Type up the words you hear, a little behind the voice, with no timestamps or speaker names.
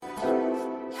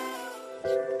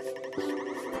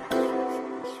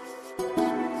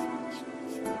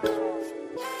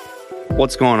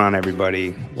What's going on,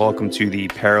 everybody? Welcome to the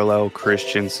Parallel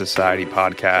Christian Society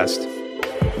podcast.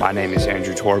 My name is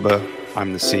Andrew Torba.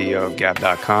 I'm the CEO of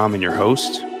Gab.com and your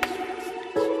host.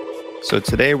 So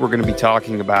today we're going to be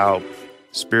talking about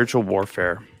spiritual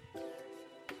warfare.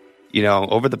 You know,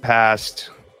 over the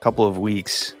past couple of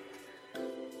weeks,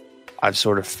 I've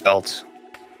sort of felt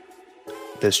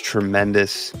this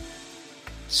tremendous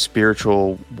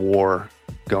spiritual war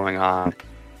going on.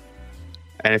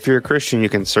 And if you're a Christian, you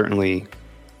can certainly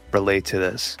relate to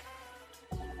this.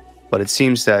 But it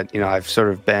seems that, I've sort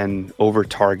of been over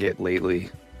target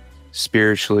lately,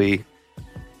 spiritually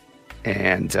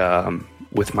and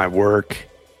with my work.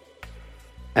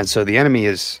 And so the enemy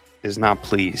is not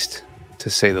pleased, to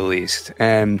say the least.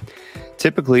 And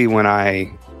typically when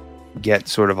I get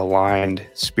sort of aligned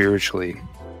spiritually,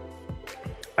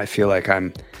 I feel like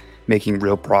I'm making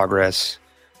real progress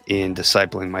in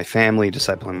discipling my family,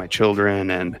 discipling my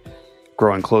children, and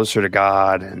growing closer to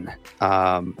God, and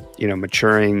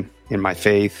maturing in my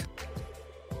faith,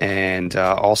 and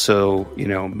also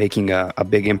making a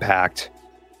big impact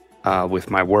with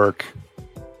my work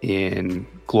in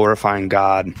glorifying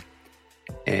God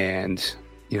and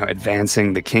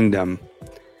advancing the kingdom.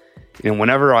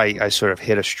 Whenever I sort of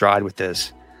hit a stride with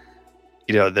this,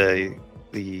 the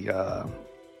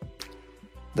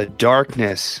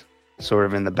darkness sort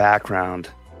of in the background,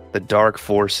 the dark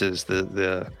forces,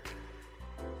 the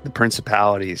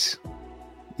principalities,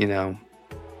 they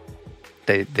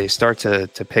start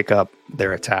to pick up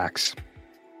their attacks.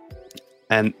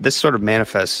 And this sort of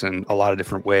manifests in a lot of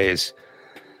different ways.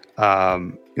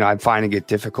 I'm finding it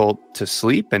difficult to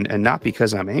sleep, and not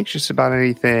because I'm anxious about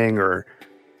anything or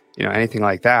anything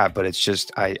like that, but it's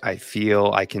just I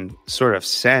feel I can sort of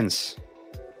sense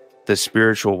the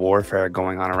spiritual warfare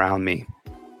going on around me.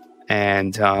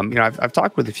 And, I've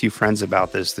talked with a few friends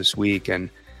about this week, and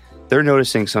they're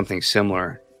noticing something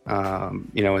similar,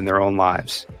 in their own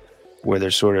lives, where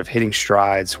they're sort of hitting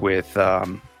strides with,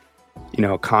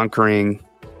 conquering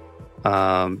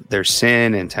their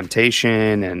sin and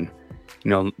temptation. And,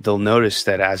 they'll notice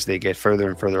that as they get further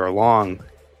and further along,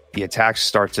 the attacks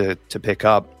start to pick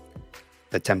up,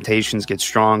 the temptations get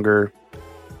stronger,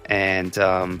 and,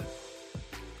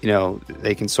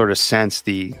 they can sort of sense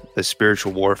the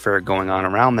spiritual warfare going on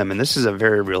around them. And this is a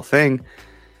very real thing.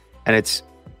 And it's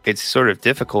sort of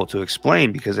difficult to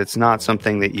explain because it's not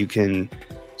something that you can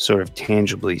sort of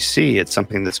tangibly see. It's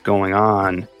something that's going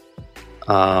on,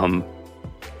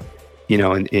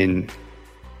 in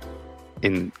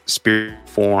spirit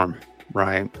form,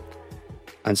 right?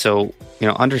 And so,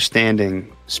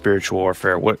 understanding spiritual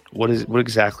warfare, what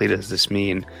exactly does this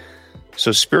mean?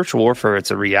 So spiritual warfare,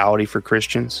 it's a reality for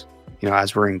Christians,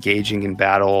 as we're engaging in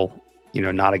battle,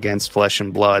 not against flesh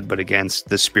and blood, but against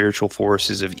the spiritual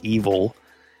forces of evil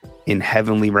in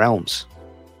heavenly realms,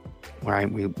 right?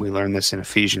 We learn this in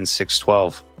Ephesians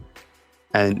 6:12.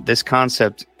 And this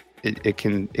concept, it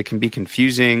can be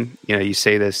confusing. You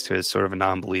say this to sort of a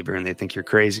non-believer and they think you're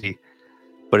crazy,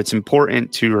 but it's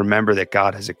important to remember that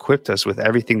God has equipped us with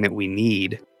everything that we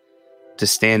need to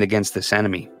stand against this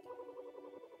enemy.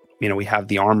 We have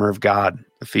the armor of God,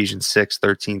 Ephesians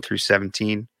 6:13 through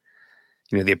 17.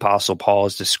 The Apostle Paul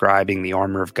is describing the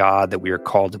armor of God that we are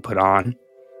called to put on: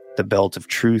 the belt of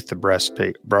truth,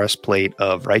 the breastplate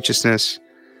of righteousness,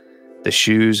 the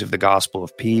shoes of the gospel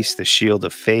of peace, the shield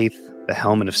of faith, the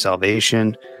helmet of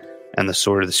salvation, and the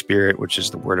sword of the Spirit, which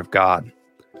is the word of God.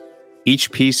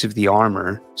 Each piece of the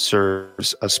armor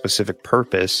serves a specific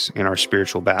purpose in our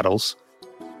spiritual battles,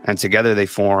 and together they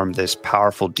form this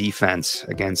powerful defense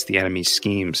against the enemy's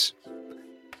schemes.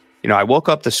 I woke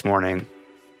up this morning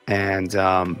and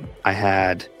I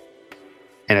had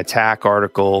an attack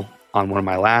article on one of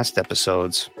my last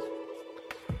episodes,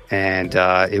 and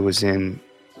it was in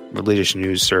Religious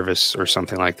News Service or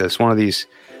something like this. One of these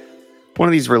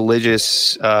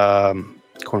religious, quote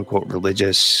unquote,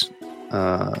 religious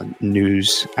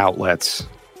news outlets.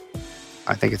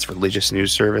 I think it's Religious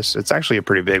News Service. It's actually a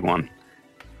pretty big one.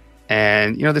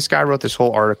 And, this guy wrote this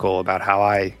whole article about how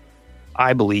I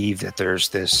believe that there's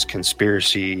this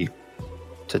conspiracy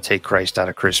to take Christ out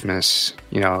of Christmas,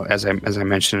 as I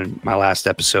mentioned in my last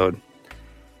episode.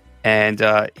 And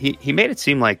he made it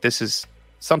seem like this is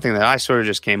something that I sort of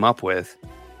just came up with.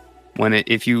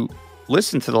 If you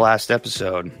listen to the last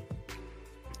episode,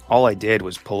 all I did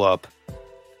was pull up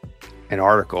an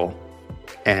article,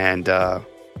 and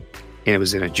it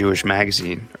was in a Jewish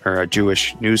magazine or a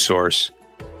Jewish news source,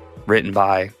 written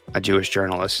by a Jewish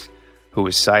journalist who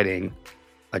was citing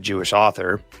a Jewish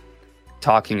author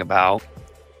talking about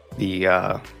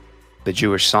the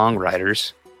Jewish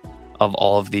songwriters of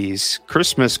all of these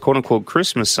Christmas, quote unquote,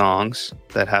 Christmas songs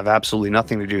that have absolutely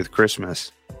nothing to do with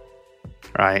Christmas,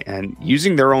 right? And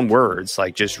using their own words,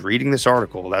 like just reading this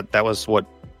article, that was what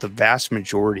the vast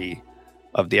majority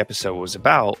of the episode was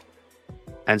about.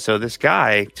 And so this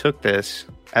guy took this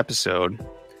episode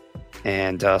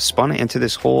and spun it into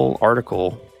this whole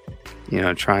article,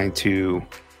 trying to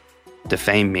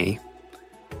defame me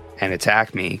and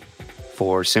attack me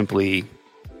for simply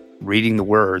reading the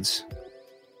words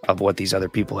of what these other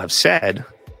people have said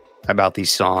about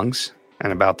these songs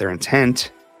and about their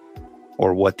intent,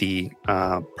 or what the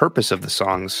purpose of the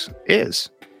songs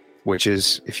is, which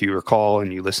is, if you recall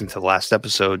and you listen to the last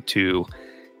episode, to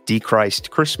dechrist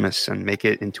Christmas and make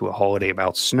it into a holiday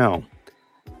about snow.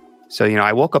 So,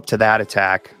 I woke up to that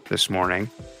attack this morning,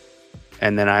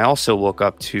 and then I also woke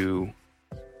up to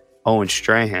Owen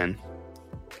Strahan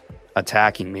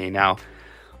attacking me. Now,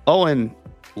 Owen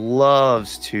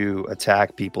loves to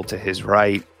attack people to his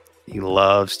right. He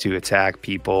loves to attack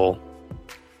people,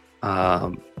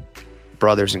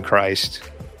 brothers in Christ.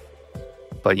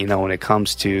 But, when it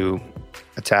comes to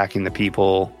attacking the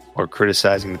people or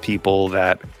criticizing the people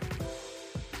that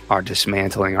are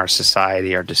dismantling our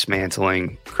society, are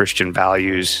dismantling Christian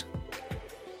values,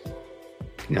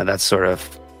 that's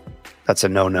a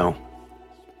no-no.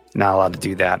 Not allowed to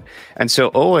do that. And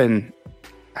so Owen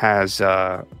has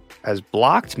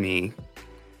blocked me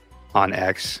on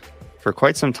X for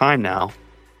quite some time now.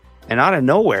 And out of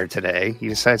nowhere today, he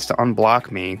decides to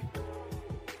unblock me,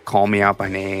 call me out by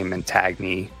name and tag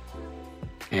me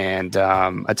and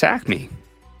attack me.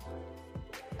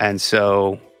 And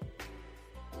so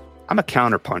I'm a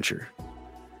counterpuncher.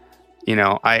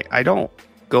 I don't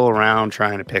go around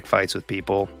trying to pick fights with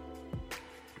people.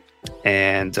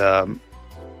 And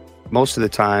most of the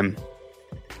time,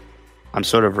 I'm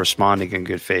sort of responding in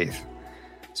good faith.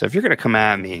 So if you're going to come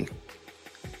at me,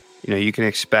 you can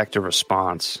expect a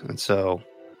response. And so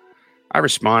I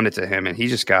responded to him, and he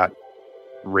just got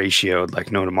ratioed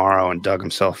like no tomorrow and dug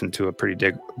himself into a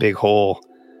pretty big hole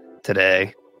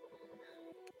today.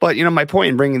 But, my point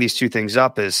in bringing these two things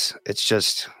up is it's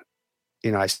just,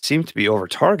 I seem to be over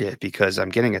target because I'm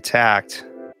getting attacked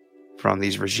from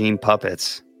these regime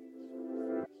puppets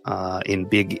in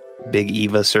big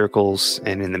Eva circles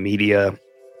and in the media.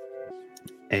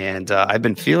 And I've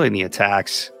been feeling the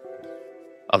attacks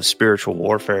of spiritual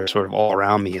warfare sort of all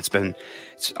around me.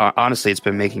 Honestly, it's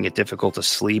been making it difficult to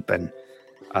sleep. And,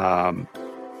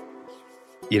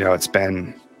 it's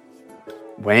been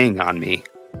weighing on me.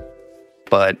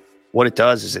 But what it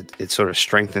does is it sort of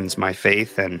strengthens my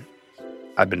faith. And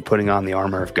I've been putting on the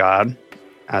armor of God,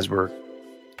 as we're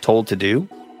told to do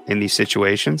in these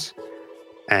situations,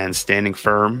 and standing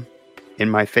firm in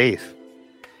my faith.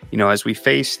 As we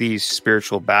face these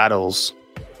spiritual battles,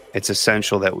 it's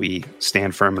essential that we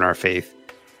stand firm in our faith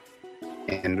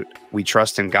and we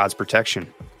trust in God's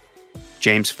protection.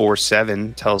 James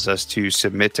 4:7 tells us to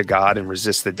submit to God and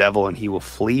resist the devil, and he will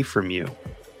flee from you.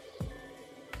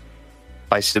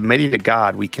 By submitting to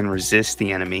God, we can resist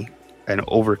the enemy and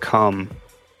overcome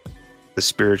the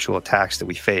spiritual attacks that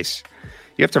we face.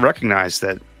 You have to recognize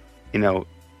that,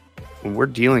 when we're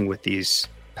dealing with these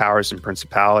powers and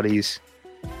principalities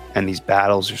and these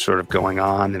battles are sort of going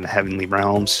on in the heavenly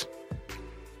realms,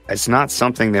 it's not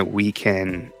something that we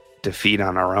can defeat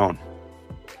on our own.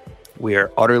 We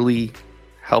are utterly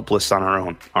helpless on our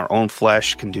own. Our own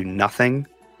flesh can do nothing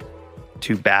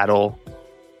to battle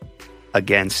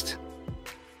against,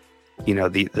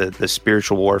 the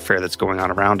spiritual warfare that's going on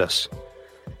around us.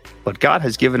 But God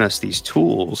has given us these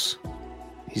tools.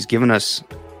 He's given us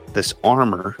this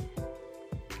armor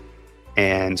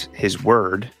and his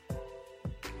word.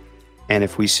 And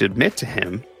if we submit to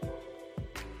him,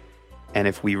 and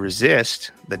if we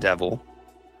resist the devil,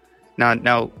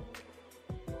 now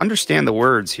understand the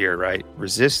words here, right?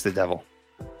 Resist the devil.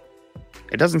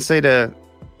 It doesn't say to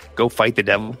go fight the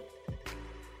devil.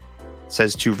 It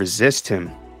says to resist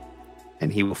him,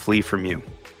 and he will flee from you.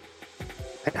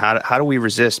 And how do we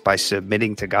resist? By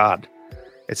submitting to God.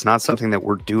 It's not something that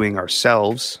we're doing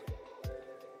ourselves.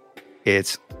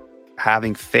 It's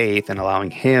having faith and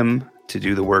allowing him to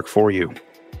do the work for you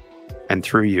and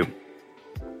through you.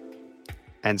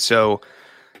 And so,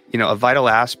 a vital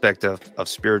aspect of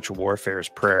spiritual warfare is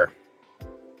prayer.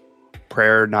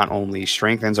 Prayer not only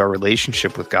strengthens our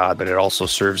relationship with God, but it also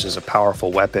serves as a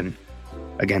powerful weapon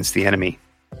against the enemy.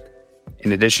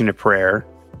 In addition to prayer,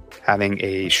 having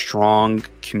a strong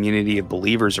community of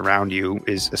believers around you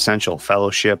is essential.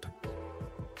 Fellowship,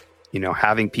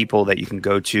 having people that you can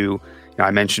go to. I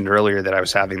mentioned earlier that I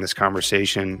was having this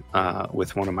conversation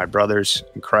with one of my brothers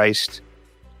in Christ.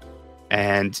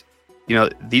 And,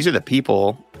 these are the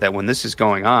people that when this is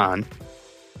going on,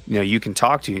 you can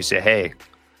talk to you and say, hey,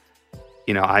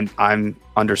 I'm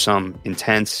under some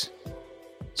intense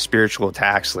spiritual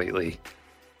attacks lately.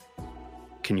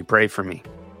 Can you pray for me?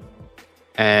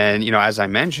 And, as I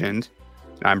mentioned,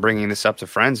 I'm bringing this up to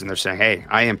friends and they're saying, hey,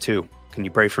 I am too. Can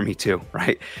you pray for me too?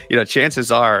 Right.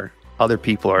 Chances are other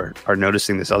people are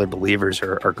noticing this. Other believers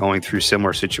are going through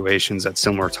similar situations at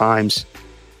similar times.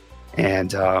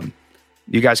 And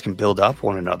you guys can build up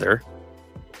one another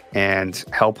and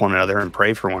help one another and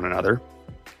pray for one another.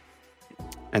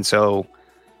 And so,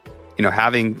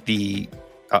 having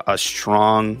a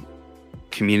strong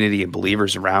community of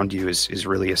believers around you is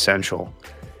really essential.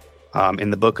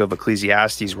 In the book of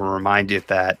Ecclesiastes, we're reminded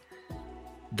that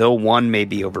though one may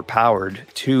be overpowered,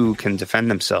 two can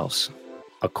defend themselves.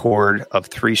 A cord of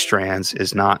 3 strands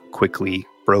is not quickly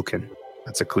broken.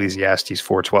 That's Ecclesiastes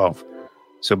 4:12.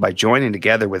 So by joining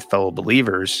together with fellow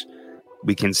believers,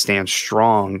 we can stand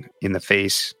strong in the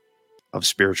face of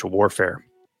spiritual warfare.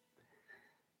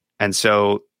 And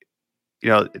so,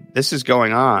 this is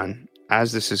going on.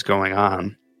 As this is going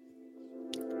on,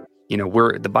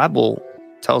 the Bible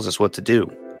tells us what to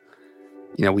do.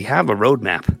 We have a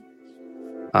roadmap.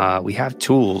 We have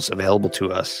tools available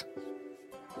to us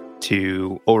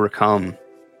to overcome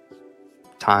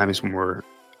times when we're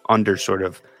under sort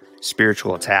of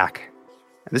spiritual attack.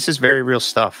 And this is very real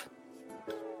stuff.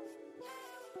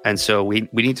 And so we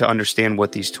need to understand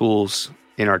what these tools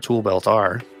in our tool belt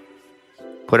are,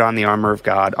 put on the armor of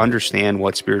God, understand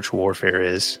what spiritual warfare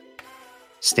is,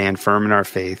 stand firm in our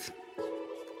faith,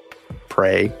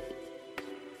 pray,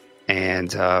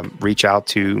 and reach out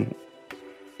to,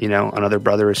 another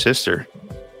brother or sister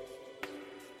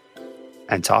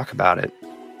and talk about it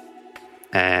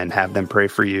and have them pray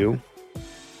for you.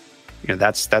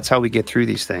 That's how we get through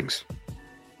these things.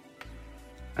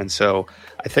 And so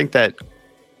I think that,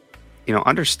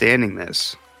 understanding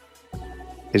this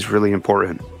is really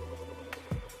important,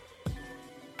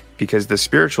 because the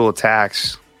spiritual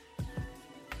attacks,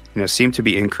 seem to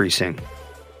be increasing.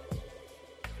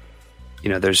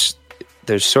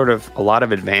 There's sort of a lot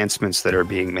of advancements that are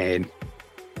being made,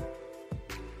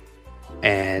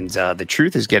 and the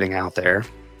truth is getting out there.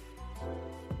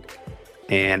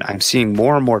 And I'm seeing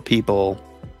more and more people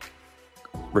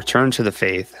return to the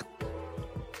faith,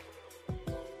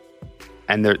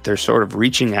 and they're sort of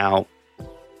reaching out.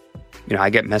 I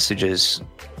get messages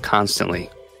constantly.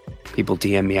 People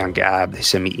DM me on Gab. They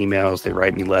send me emails. They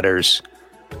write me letters.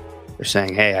 They're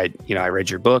saying, hey, I read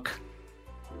your book,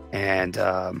 and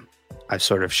I've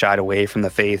sort of shied away from the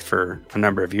faith for a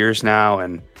number of years now,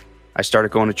 and I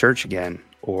started going to church again.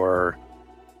 Or,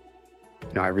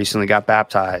 I recently got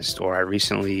baptized, or I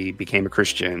recently became a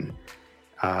Christian.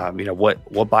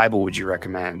 What Bible would you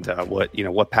recommend?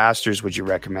 What pastors would you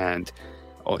recommend?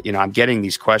 I'm getting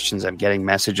these questions. I'm getting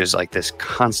messages like this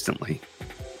constantly.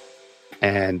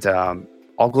 And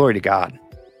all glory to God.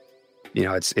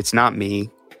 It's not me.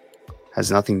 Has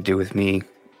nothing to do with me.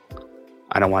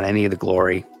 I don't want any of the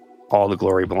glory. All the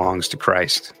glory belongs to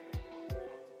Christ.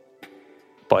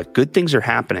 But good things are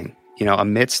happening.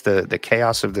 Amidst the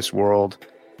chaos of this world,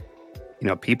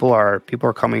 people are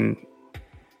coming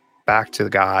back to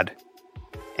God,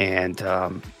 and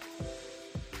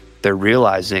they're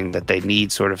realizing that they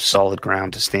need sort of solid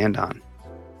ground to stand on.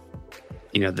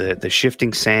 The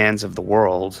shifting sands of the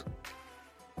world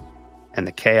and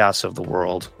the chaos of the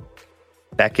world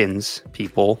beckons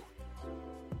people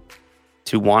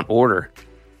to want order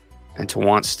and to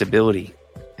want stability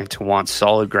and to want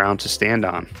solid ground to stand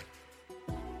on.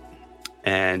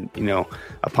 And,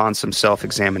 upon some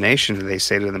self-examination, they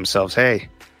say to themselves, hey,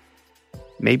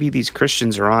 maybe these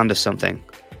Christians are onto something.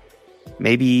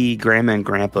 Maybe Grandma and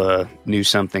Grandpa knew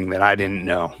something that I didn't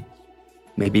know.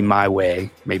 Maybe my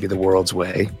way, maybe the world's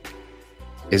way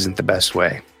isn't the best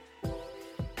way.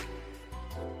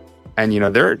 And,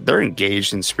 they're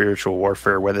engaged in spiritual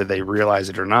warfare, whether they realize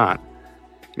it or not.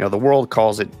 The world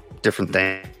calls it different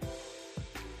things.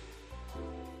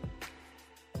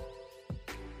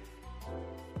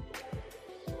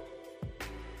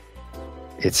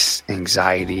 It's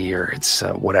anxiety, or it's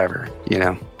whatever,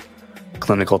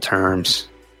 clinical terms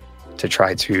to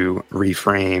try to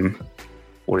reframe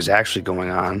what is actually going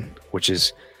on, which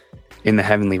is in the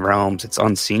heavenly realms. It's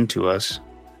unseen to us,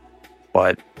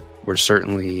 but we're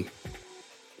certainly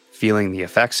feeling the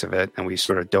effects of it, and we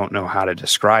sort of don't know how to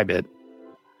describe it.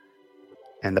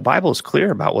 And the Bible is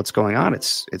clear about what's going on.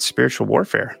 It's spiritual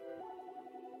warfare.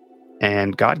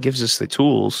 And God gives us the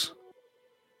tools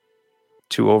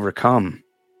to overcome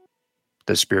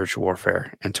the spiritual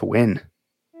warfare and to win.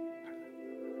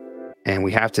 And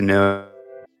we have to know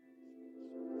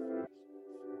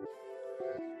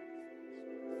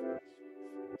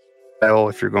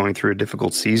if you're going through a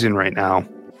difficult season right now,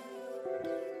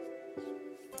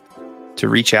 to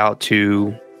reach out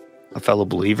to a fellow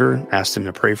believer, ask them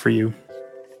to pray for you,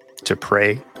 to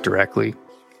pray directly,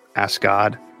 ask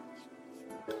God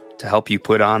to help you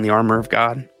put on the armor of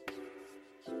God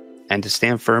and to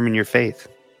stand firm in your faith.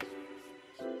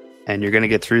 And you're going to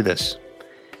get through this.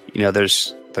 You know,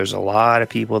 there's a lot of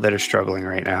people that are struggling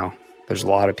right now. There's a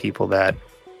lot of people that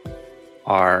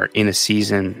are in a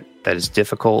season that is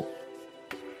difficult.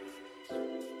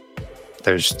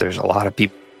 There's a lot of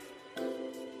people.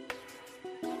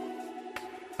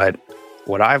 But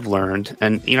what I've learned,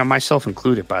 and, you know, myself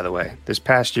included, by the way, this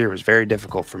past year was very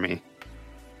difficult for me.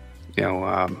 You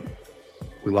know,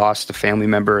 we lost a family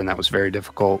member, and that was very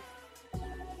difficult.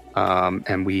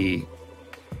 And we,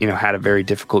 you know, had a very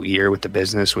difficult year with the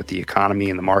business, with the economy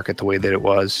and the market the way that it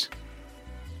was.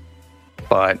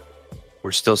 But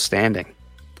we're still standing.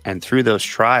 And through those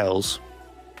trials,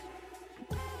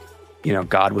 you know,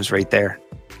 God was right there.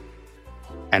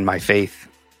 And my faith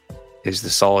is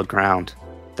the solid ground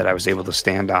that I was able to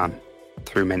stand on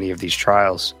through many of these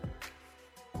trials.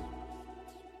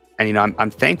 And, you know, I'm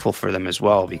thankful for them as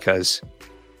well, because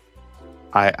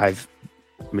I've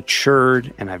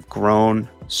matured and I've grown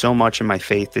so much in my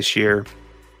faith this year.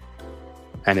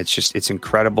 And it's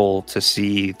incredible to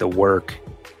see the work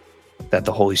that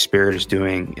the Holy Spirit is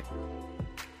doing.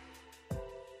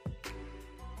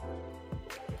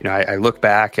 You know, I look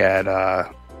back at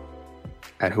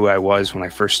who I was when I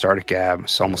first started Gab.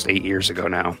 It's almost 8 years ago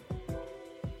now.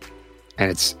 And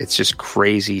it's just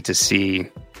crazy to see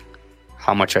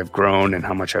how much I've grown and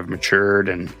how much I've matured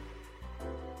and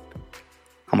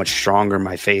how much stronger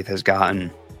my faith has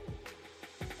gotten.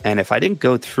 And if I didn't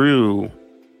go through,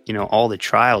 you know, all the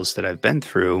trials that I've been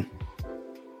through,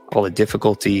 all the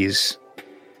difficulties,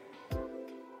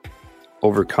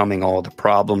 overcoming all the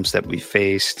problems that we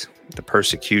faced, the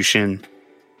persecution,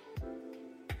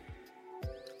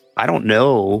 I don't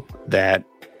know that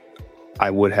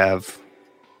I would have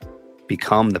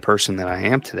become the person that I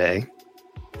am today.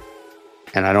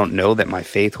 And I don't know that my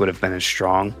faith would have been as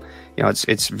strong. You know,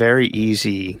 it's very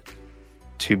easy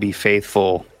to be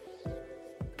faithful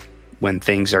when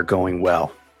things are going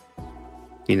well.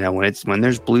 You know, when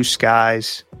there's blue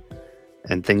skies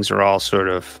and things are all sort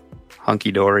of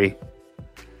hunky-dory,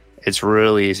 it's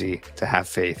really easy to have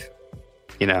faith,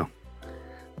 you know.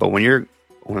 But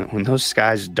when those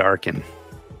skies darken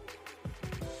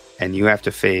and you have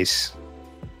to face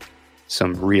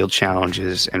some real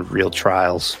challenges and real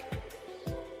trials,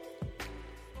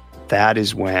 that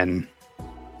is when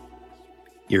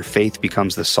your faith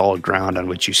becomes the solid ground on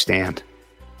which you stand.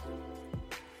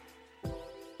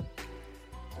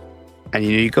 And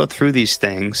you go through these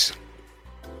things,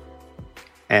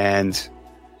 and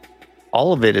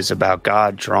all of it is about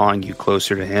God drawing you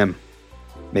closer to Him,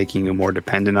 making you more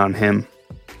dependent on Him,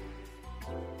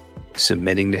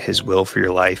 submitting to His will for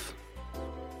your life,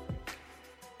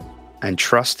 and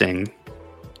trusting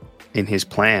in His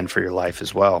plan for your life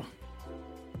as well.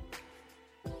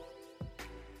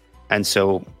 And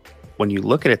so when you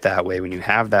look at it that way, when you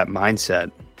have that mindset,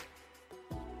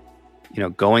 you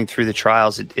know, going through the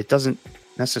trials, it doesn't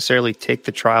necessarily take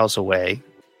the trials away.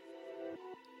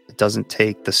 It doesn't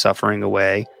take the suffering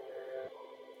away.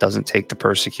 It doesn't take the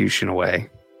persecution away.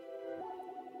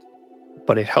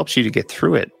 But it helps you to get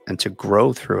through it and to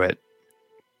grow through it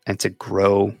and to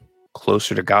grow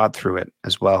closer to God through it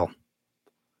as well.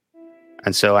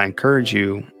 And so I encourage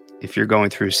you, if you're going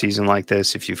through a season like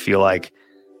this, if you feel like,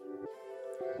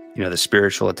 you know, the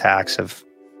spiritual attacks have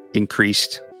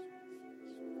increased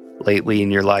lately in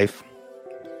your life,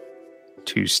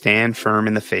 to stand firm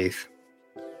in the faith,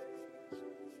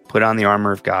 put on the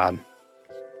armor of God,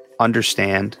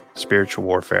 understand spiritual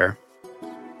warfare,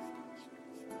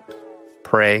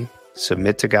 pray,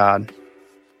 submit to God,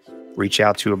 reach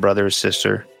out to a brother or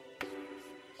sister,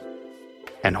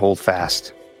 and hold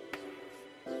fast.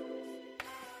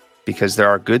 Because there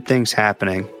are good things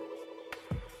happening.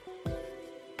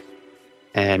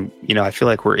 And, you know, I feel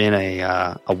like we're in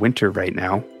a winter right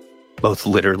now, both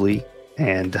literally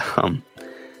and,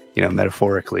 you know,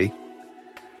 metaphorically.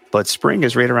 But spring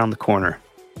is right around the corner.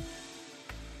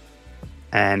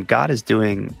 And God is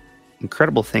doing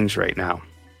incredible things right now.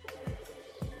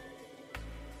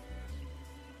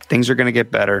 Things are going to get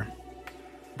better.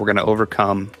 We're going to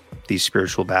overcome these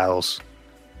spiritual battles.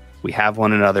 We have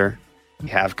one another. We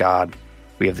have God.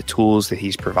 We have the tools that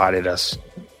He's provided us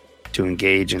to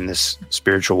engage in this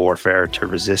spiritual warfare, to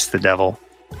resist the devil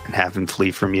and have him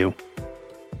flee from you.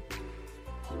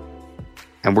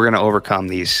 And we're going to overcome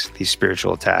these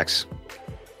spiritual attacks.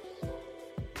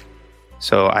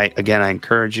 So I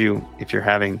encourage you, if you're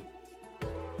having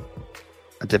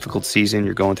a difficult season,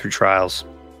 you're going through trials,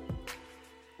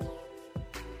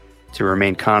 to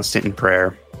remain constant in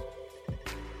prayer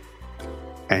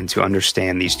and to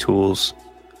understand these tools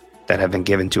that have been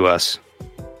given to us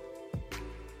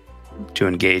to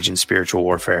engage in spiritual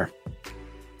warfare.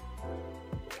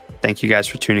 Thank you guys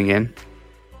for tuning in.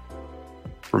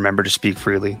 Remember to speak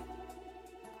freely.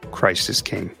 Christ is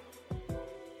King.